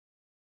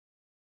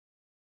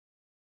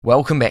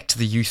Welcome back to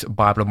the Youth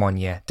Bible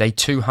Monia, day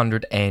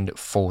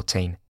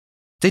 214.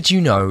 Did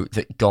you know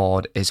that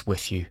God is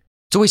with you?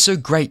 It's always so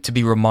great to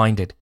be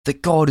reminded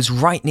that God is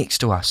right next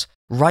to us,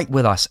 right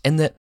with us, and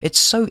that it's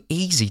so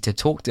easy to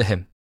talk to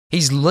Him.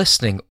 He's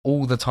listening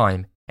all the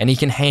time, and He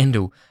can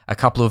handle a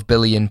couple of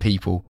billion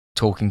people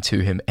talking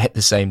to Him at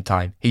the same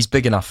time. He's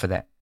big enough for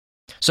that.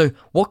 So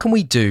what can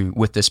we do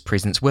with this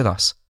presence with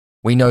us?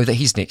 We know that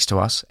He's next to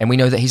us, and we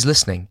know that He's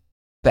listening.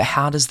 But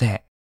how does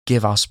that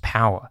give us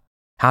power?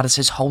 How does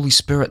His Holy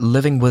Spirit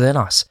living within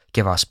us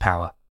give us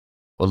power?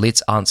 Well,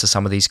 let's answer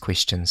some of these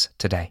questions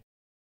today.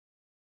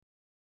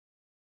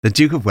 The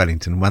Duke of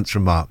Wellington once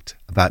remarked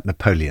about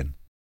Napoleon,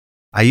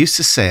 "I used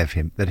to say of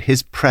him that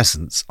his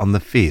presence on the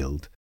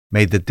field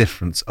made the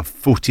difference of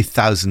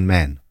 40,000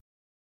 men.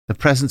 The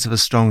presence of a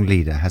strong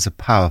leader has a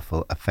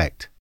powerful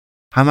effect.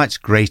 How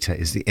much greater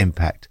is the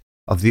impact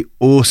of the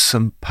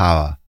awesome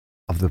power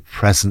of the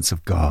presence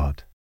of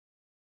God?"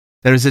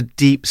 There is a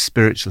deep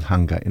spiritual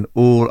hunger in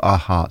all our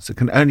hearts that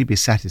can only be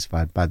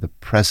satisfied by the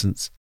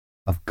presence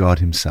of God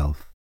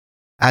Himself.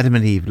 Adam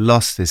and Eve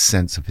lost this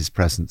sense of His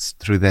presence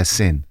through their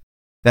sin.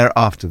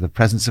 Thereafter, the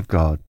presence of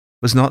God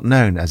was not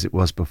known as it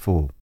was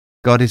before.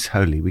 God is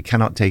holy. We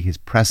cannot take His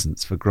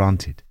presence for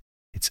granted.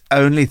 It's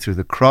only through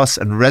the cross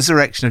and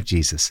resurrection of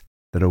Jesus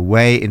that a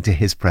way into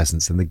His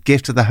presence and the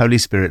gift of the Holy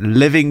Spirit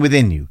living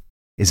within you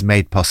is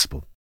made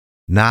possible.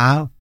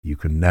 Now you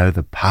can know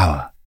the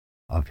power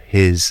of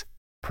His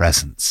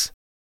presence.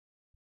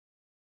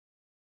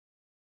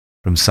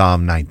 From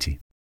Psalm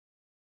 90.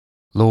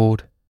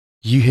 Lord,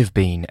 You have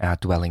been our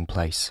dwelling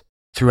place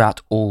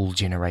throughout all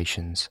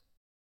generations.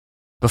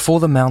 Before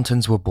the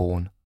mountains were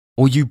born,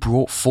 or You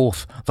brought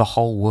forth the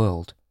whole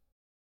world,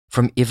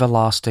 from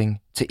everlasting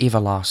to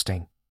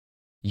everlasting,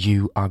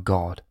 You are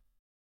God.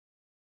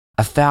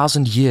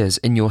 1,000 years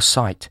in Your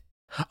sight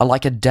are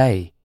like a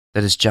day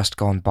that has just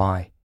gone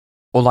by,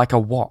 or like a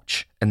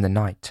watch in the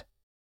night.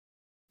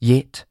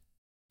 Yet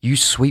You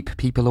sweep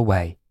people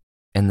away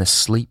in the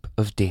sleep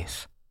of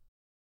death.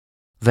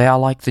 They are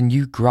like the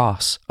new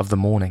grass of the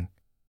morning.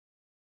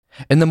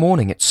 In the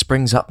morning it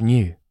springs up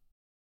new,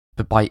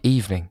 but by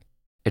evening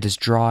it is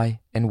dry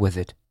and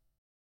withered.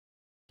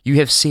 You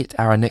have set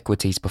our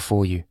iniquities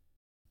before You,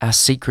 our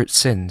secret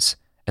sins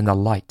in the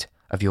light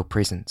of Your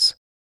presence.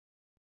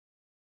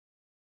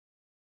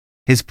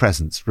 His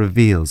presence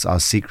reveals our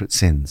secret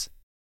sins.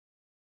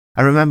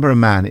 I remember a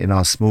man in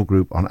our small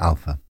group on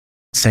Alpha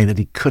saying that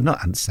he could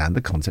not understand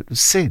the concept of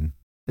sin,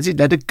 as he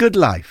led a good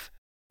life,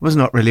 and was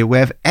not really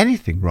aware of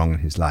anything wrong in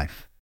his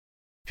life.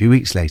 A few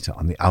weeks later,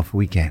 on the Alpha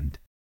weekend,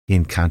 he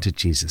encountered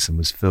Jesus and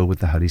was filled with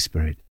the Holy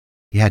Spirit.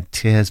 He had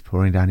tears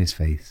pouring down his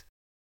face.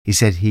 He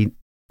said he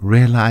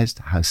realized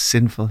how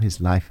sinful his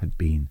life had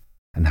been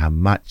and how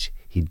much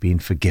he'd been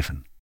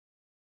forgiven.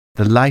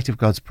 The light of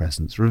God's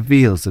presence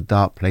reveals the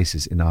dark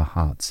places in our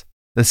hearts,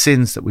 the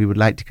sins that we would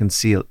like to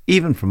conceal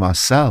even from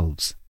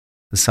ourselves.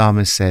 The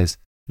psalmist says,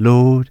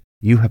 "Lord,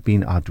 You have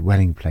been our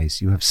dwelling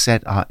place. You have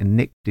set our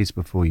iniquities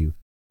before You,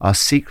 our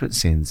secret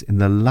sins in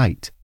the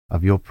light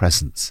of Your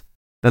presence."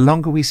 The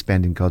longer we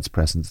spend in God's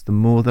presence, the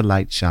more the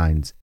light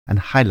shines and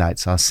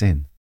highlights our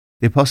sin.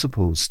 The Apostle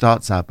Paul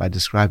starts out by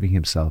describing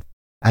himself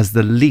as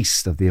the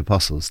least of the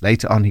apostles.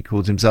 Later on, he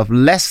calls himself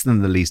less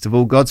than the least of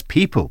all God's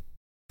people.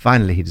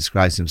 Finally, he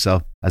describes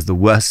himself as the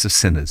worst of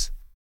sinners.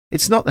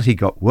 It's not that he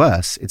got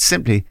worse, it's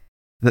simply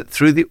that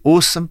through the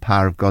awesome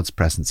power of God's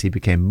presence, he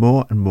became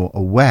more and more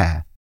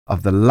aware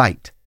of the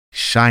light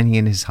shining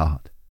in his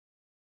heart.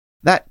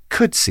 That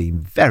could seem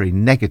very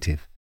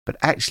negative, but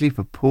actually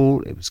for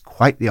Paul it was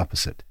quite the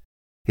opposite.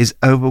 His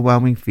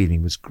overwhelming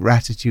feeling was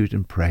gratitude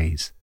and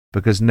praise,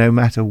 because no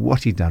matter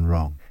what he'd done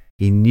wrong,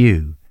 he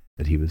knew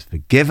that he was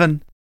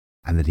forgiven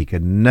and that he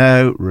could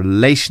know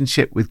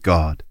relationship with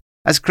God.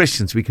 As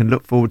Christians, we can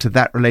look forward to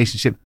that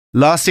relationship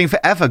lasting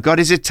forever. God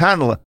is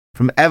eternal.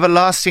 From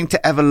everlasting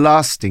to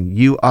everlasting,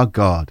 You are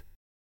God.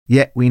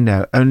 Yet we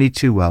know only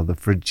too well the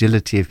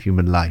fragility of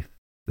human life.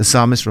 The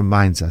psalmist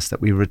reminds us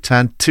that we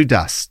return to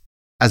dust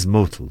as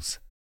mortals.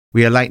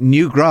 We are like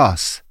new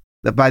grass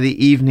that by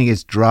the evening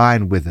is dry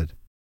and withered,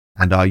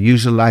 and our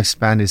usual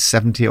lifespan is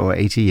 70 or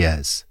 80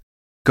 years.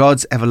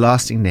 God's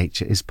everlasting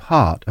nature is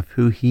part of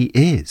who He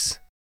is.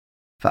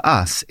 For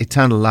us,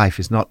 eternal life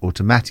is not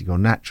automatic or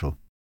natural.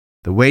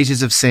 The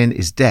wages of sin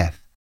is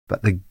death,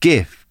 but the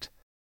gift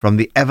from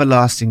the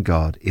everlasting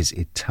God is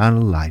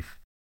eternal life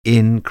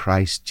in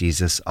Christ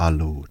Jesus our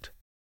Lord.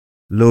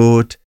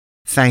 Lord,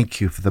 thank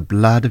You for the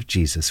blood of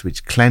Jesus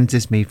which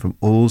cleanses me from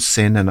all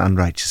sin and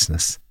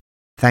unrighteousness.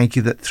 Thank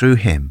You that through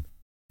Him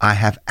I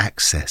have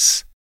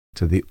access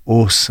to the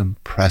awesome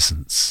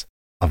presence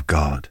of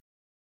God.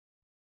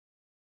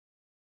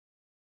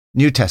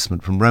 New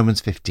Testament from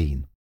Romans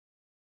 15.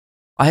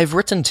 I have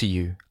written to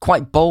you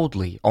quite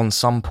boldly on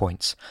some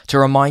points to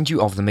remind you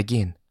of them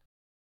again,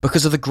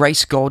 because of the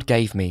grace God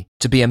gave me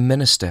to be a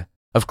minister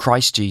of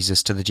Christ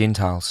Jesus to the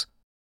Gentiles.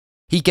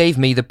 He gave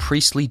me the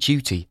priestly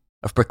duty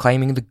of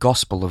proclaiming the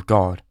gospel of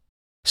God,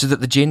 so that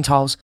the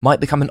Gentiles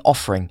might become an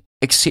offering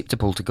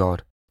acceptable to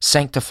God,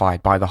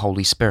 sanctified by the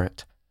Holy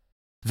Spirit.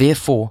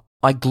 Therefore,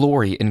 I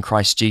glory in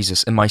Christ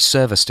Jesus in my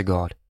service to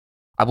God.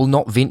 I will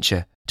not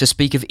venture to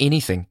speak of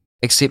anything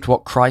except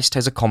what Christ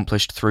has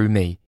accomplished through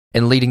me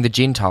in leading the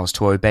Gentiles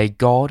to obey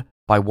God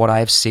by what I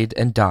have said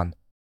and done,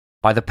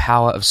 by the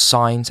power of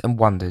signs and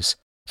wonders,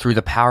 through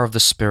the power of the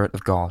Spirit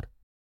of God.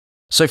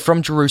 So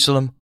from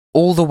Jerusalem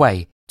all the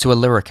way to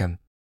Illyricum,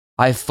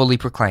 I have fully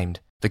proclaimed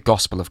the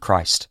gospel of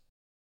Christ.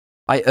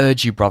 I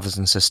urge you, brothers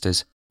and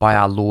sisters, by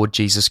our Lord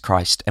Jesus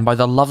Christ and by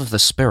the love of the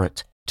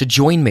Spirit, to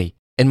join me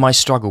in my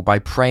struggle by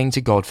praying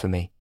to God for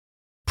me.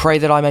 Pray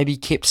that I may be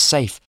kept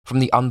safe from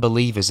the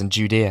unbelievers in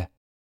Judea,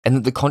 and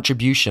that the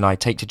contribution I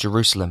take to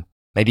Jerusalem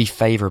may be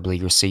favourably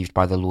received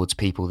by the Lord's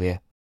people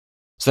there,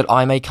 so that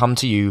I may come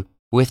to you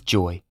with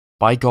joy,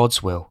 by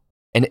God's will,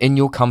 and in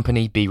your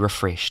company be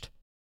refreshed.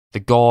 The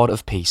God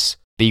of peace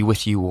be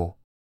with you all.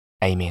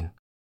 Amen.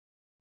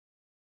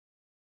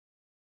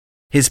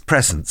 His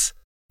presence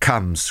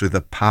comes through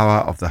the power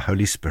of the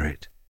Holy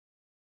Spirit.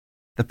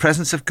 The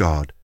presence of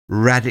God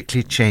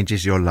radically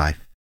changes your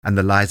life and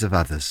the lives of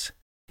others.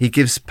 He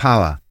gives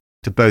power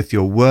to both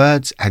your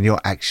words and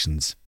your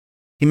actions.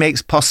 He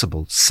makes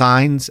possible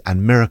signs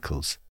and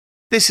miracles.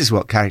 This is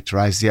what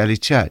characterized the early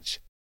church.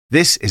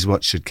 This is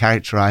what should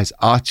characterize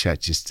our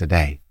churches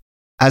today.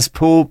 As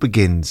Paul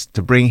begins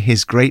to bring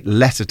his great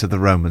letter to the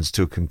Romans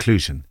to a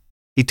conclusion,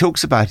 he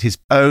talks about his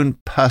own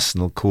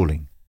personal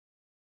calling.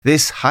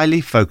 This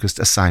highly focused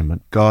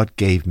assignment God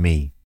gave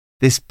me,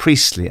 this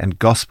priestly and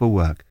gospel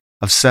work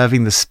of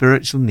serving the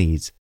spiritual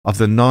needs of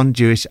the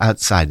non-Jewish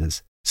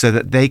outsiders so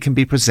that they can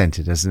be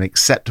presented as an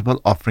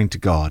acceptable offering to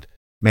God,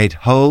 made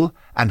whole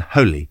and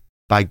holy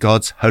by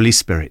God's Holy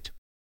Spirit.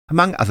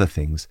 Among other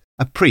things,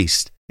 a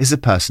priest is a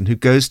person who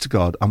goes to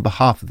God on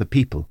behalf of the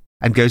people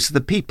and goes to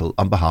the people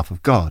on behalf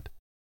of God.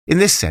 In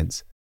this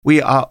sense, we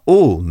are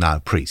all now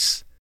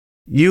priests.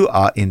 You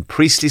are in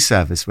priestly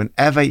service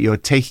whenever you're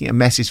taking a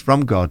message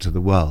from God to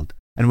the world,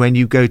 and when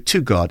you go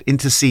to God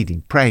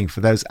interceding, praying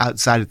for those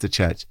outside of the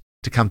church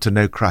to come to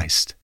know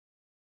Christ.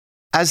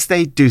 As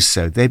they do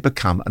so, they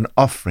become an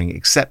offering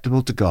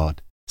acceptable to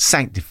God,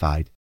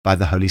 sanctified by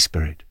the Holy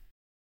Spirit.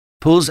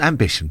 Paul's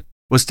ambition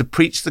was to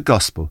preach the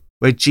gospel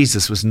where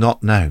Jesus was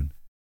not known,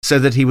 so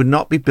that he would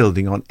not be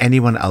building on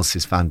anyone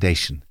else's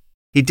foundation.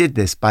 He did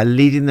this by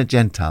leading the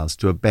Gentiles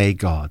to obey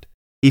God.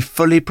 He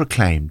fully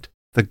proclaimed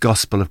the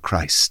gospel of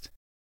Christ.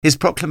 His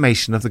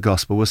proclamation of the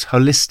gospel was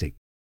holistic.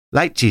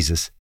 Like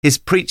Jesus, his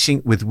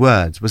preaching with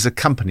words was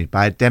accompanied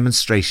by a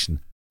demonstration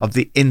of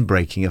the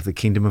inbreaking of the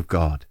kingdom of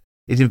God.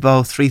 It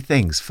involved three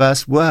things.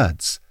 First,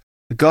 words.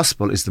 The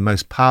gospel is the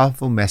most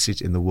powerful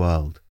message in the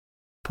world.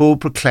 Paul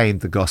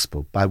proclaimed the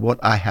gospel by what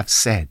I have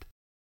said.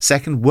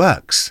 Second,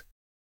 works.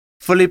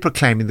 Fully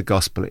proclaiming the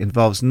gospel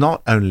involves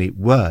not only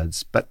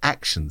words, but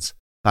actions,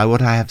 by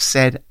what I have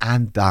said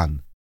and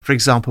done. For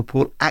example,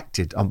 Paul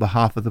acted on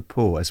behalf of the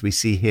poor, as we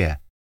see here.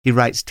 He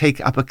writes, take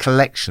up a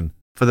collection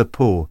for the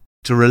poor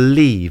to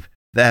relieve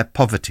their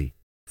poverty.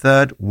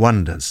 Third,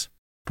 wonders.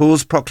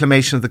 Paul's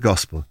proclamation of the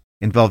gospel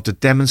involved a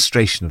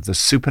demonstration of the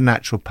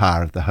supernatural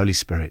power of the Holy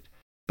Spirit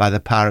by the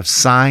power of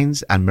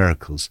signs and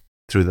miracles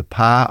through the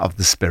power of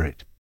the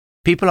Spirit.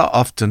 People are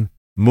often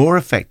more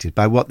affected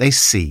by what they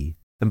see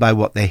than by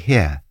what they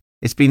hear.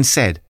 It's been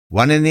said,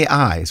 1 in the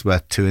eye is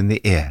worth 2 in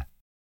the ear.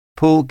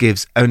 Paul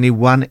gives only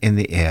 1 in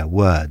the ear,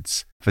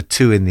 words, for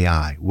 2 in the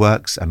eye,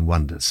 works and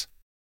wonders.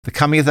 The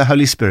coming of the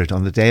Holy Spirit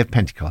on the day of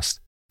Pentecost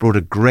brought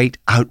a great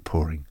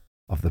outpouring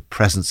of the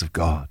presence of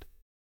God.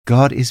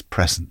 God is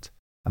present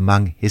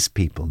among his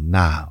people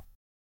now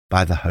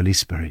by the Holy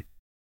Spirit.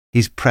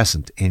 He's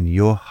present in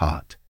your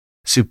heart.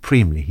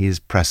 Supremely, he is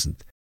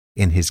present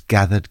in his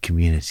gathered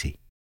community.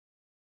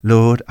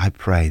 Lord, I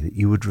pray that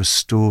you would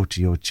restore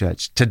to your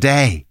church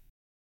today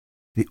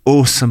the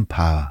awesome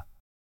power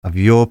of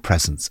your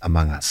presence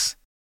among us.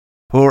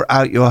 Pour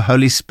out your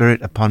Holy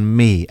Spirit upon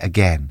me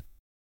again.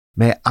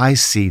 May I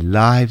see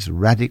lives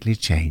radically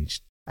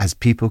changed as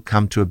people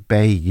come to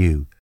obey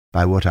you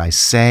by what I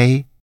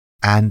say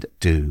and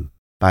do,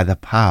 by the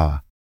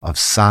power of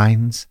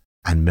signs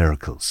and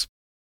miracles.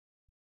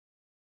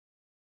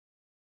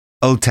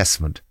 Old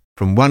Testament,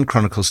 from 1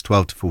 Chronicles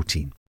 12 to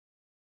 14.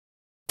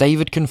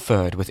 David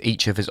conferred with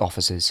each of his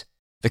officers,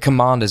 the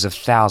commanders of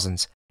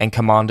thousands and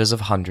commanders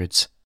of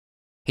hundreds.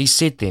 He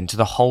said then to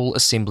the whole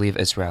assembly of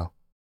Israel,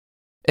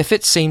 if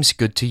it seems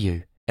good to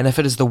you, and if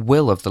it is the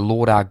will of the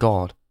Lord our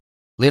God,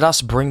 let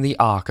us bring the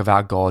ark of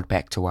our God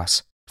back to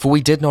us, for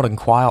we did not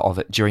inquire of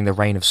it during the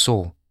reign of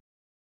Saul.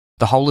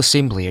 The whole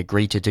assembly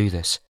agreed to do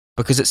this,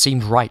 because it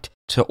seemed right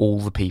to all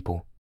the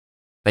people.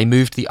 They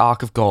moved the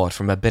ark of God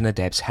from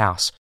Abinadab's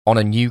house on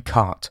a new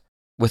cart,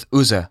 with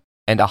Uzzah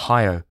and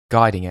Ahio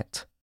guiding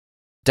it.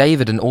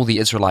 David and all the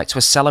Israelites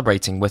were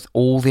celebrating with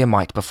all their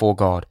might before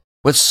God,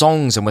 with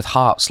songs and with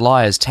harps,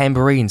 lyres,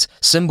 tambourines,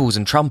 cymbals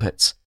and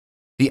trumpets.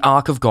 The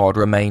ark of God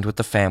remained with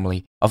the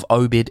family of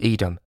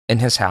Obed-Edom in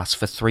his house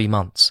for 3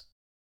 months,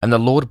 and the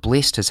Lord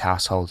blessed his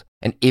household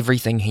and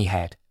everything he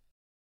had.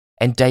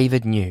 And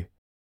David knew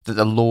that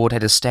the Lord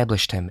had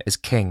established him as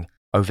king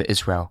over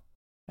Israel,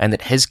 and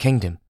that his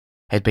kingdom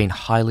had been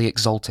highly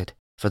exalted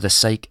for the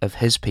sake of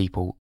his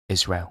people,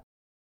 Israel.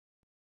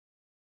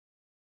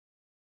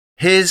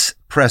 His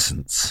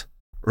presence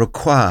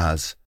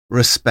requires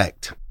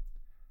respect.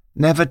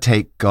 Never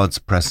take God's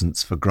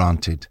presence for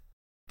granted.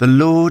 The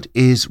Lord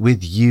is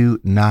with you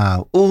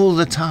now, all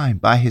the time,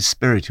 by His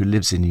Spirit who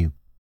lives in you.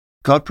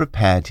 God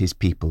prepared His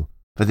people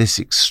for this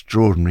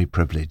extraordinary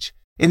privilege.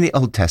 In the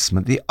Old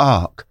Testament, the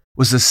ark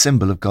was a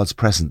symbol of God's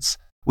presence.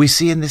 We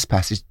see in this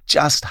passage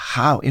just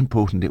how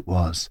important it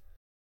was.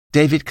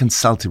 David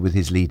consulted with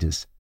his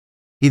leaders.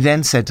 He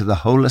then said to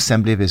the whole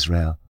assembly of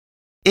Israel,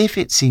 "If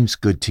it seems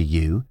good to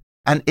you,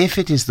 and if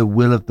it is the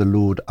will of the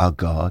Lord our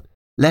God,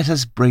 let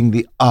us bring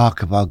the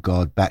ark of our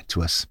God back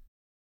to us."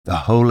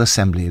 The whole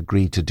assembly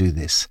agreed to do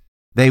this.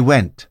 They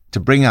went to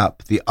bring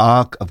up the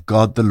ark of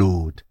God the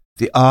Lord,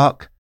 the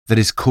ark that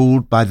is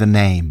called by the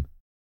name.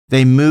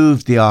 They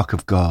moved the ark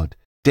of God.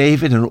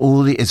 David and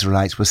all the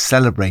Israelites were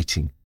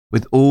celebrating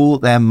with all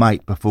their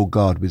might before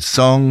God, with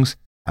songs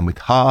and with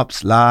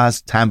harps,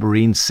 lyres,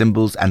 tambourines,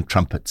 cymbals, and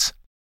trumpets.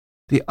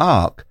 The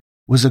ark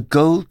was a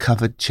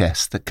gold-covered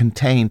chest that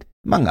contained,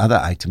 among other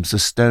items, the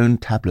stone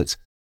tablets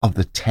of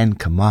the 10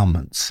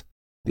 Commandments.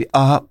 The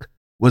ark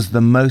was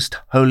the most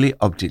holy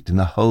object in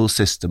the whole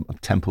system of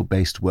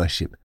temple-based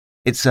worship.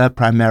 It served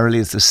primarily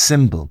as a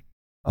symbol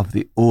of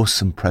the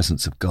awesome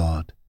presence of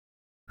God,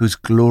 whose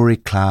glory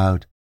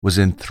cloud was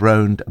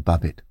enthroned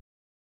above it.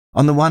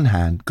 On the one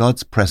hand,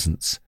 God's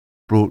presence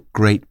brought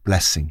great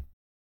blessing.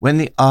 When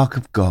the ark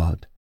of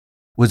God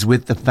was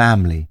with the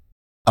family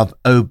of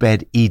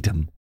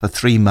Obed-Edom for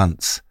 3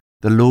 months,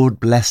 the Lord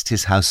blessed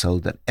his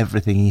household and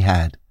everything he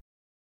had.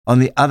 On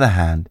the other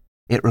hand,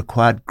 it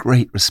required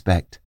great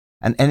respect,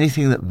 and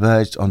anything that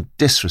verged on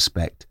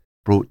disrespect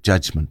brought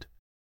judgment.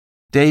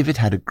 David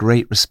had a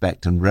great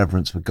respect and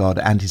reverence for God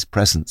and his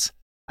presence.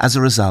 As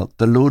a result,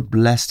 the Lord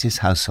blessed his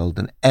household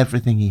and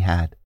everything he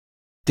had.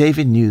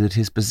 David knew that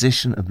his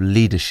position of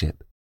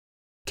leadership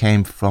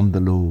came from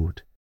the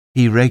Lord.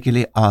 He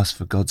regularly asked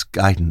for God's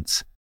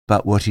guidance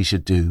about what he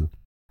should do,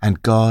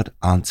 and God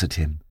answered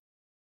him.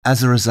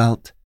 As a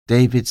result,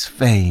 David's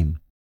fame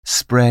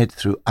spread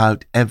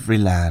throughout every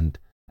land,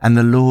 and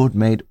the Lord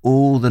made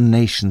all the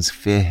nations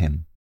fear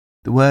him.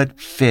 The word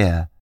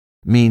fear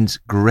means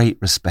great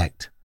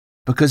respect.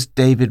 Because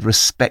David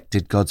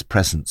respected God's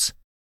presence,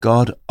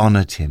 God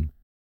honored him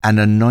and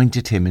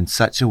anointed him in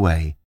such a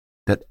way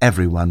that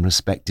everyone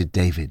respected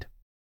David.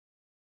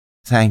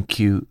 Thank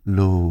you,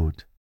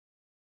 Lord,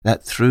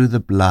 that through the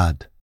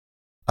blood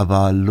of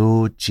our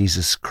Lord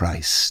Jesus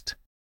Christ,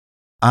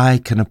 I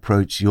can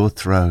approach your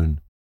throne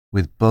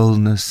with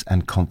boldness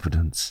and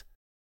confidence.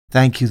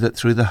 Thank you that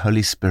through the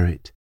Holy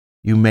Spirit,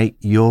 you make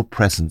your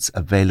presence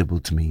available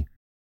to me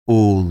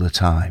all the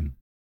time.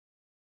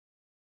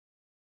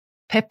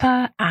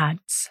 Pippa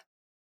adds,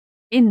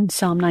 in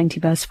Psalm 90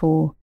 verse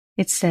 4,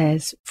 it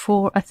says,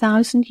 "For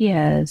 1,000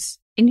 years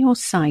in your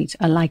sight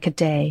are like a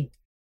day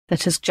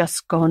that has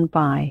just gone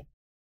by,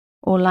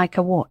 or like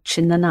a watch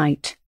in the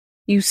night.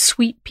 You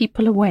sweep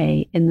people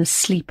away in the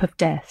sleep of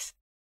death.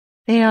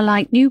 They are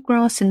like new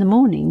grass in the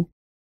morning.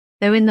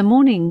 Though in the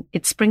morning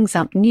it springs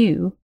up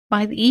new,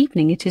 by the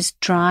evening it is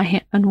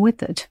dry and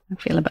withered." I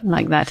feel a bit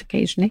like that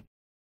occasionally.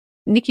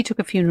 Nikki took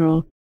a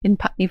funeral in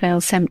Putney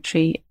Vale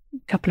Cemetery a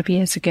couple of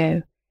years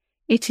ago.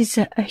 It is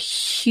a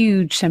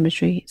huge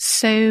cemetery,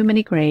 so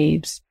many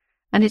graves,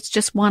 and it's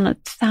just one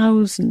of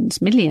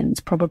thousands, millions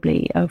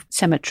probably, of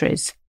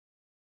cemeteries.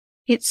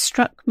 It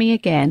struck me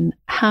again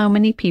how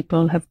many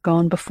people have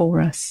gone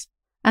before us,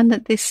 and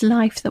that this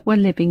life that we're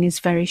living is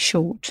very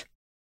short.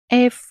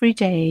 Every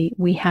day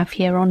we have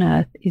here on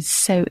earth is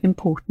so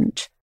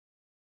important.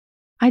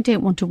 I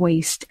don't want to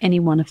waste any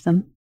one of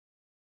them.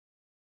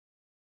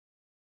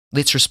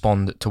 Let's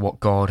respond to what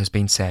God has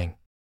been saying.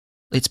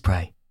 Let's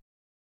pray.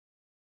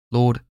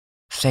 Lord,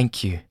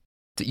 thank you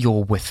that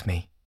you're with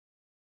me.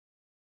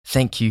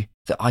 Thank you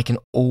that I can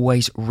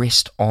always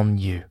rest on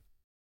you.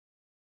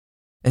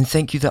 And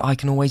thank you that I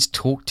can always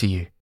talk to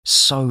you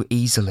so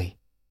easily.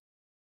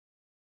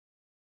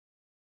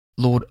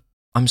 Lord,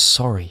 I'm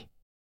sorry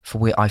for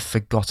where I've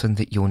forgotten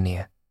that you're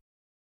near,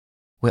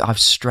 where I've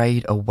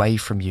strayed away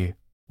from you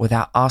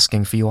without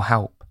asking for your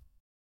help.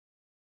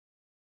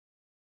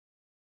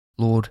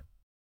 Lord,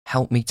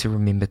 help me to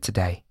remember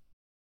today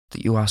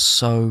that you are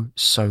so,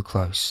 so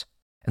close,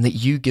 and that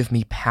you give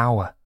me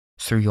power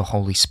through your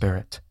Holy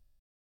Spirit.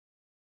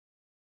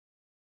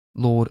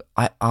 Lord,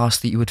 I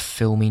ask that you would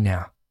fill me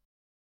now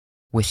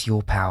with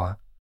your power,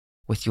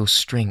 with your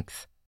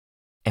strength,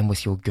 and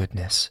with your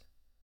goodness.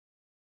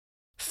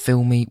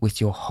 Fill me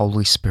with your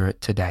Holy Spirit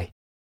today.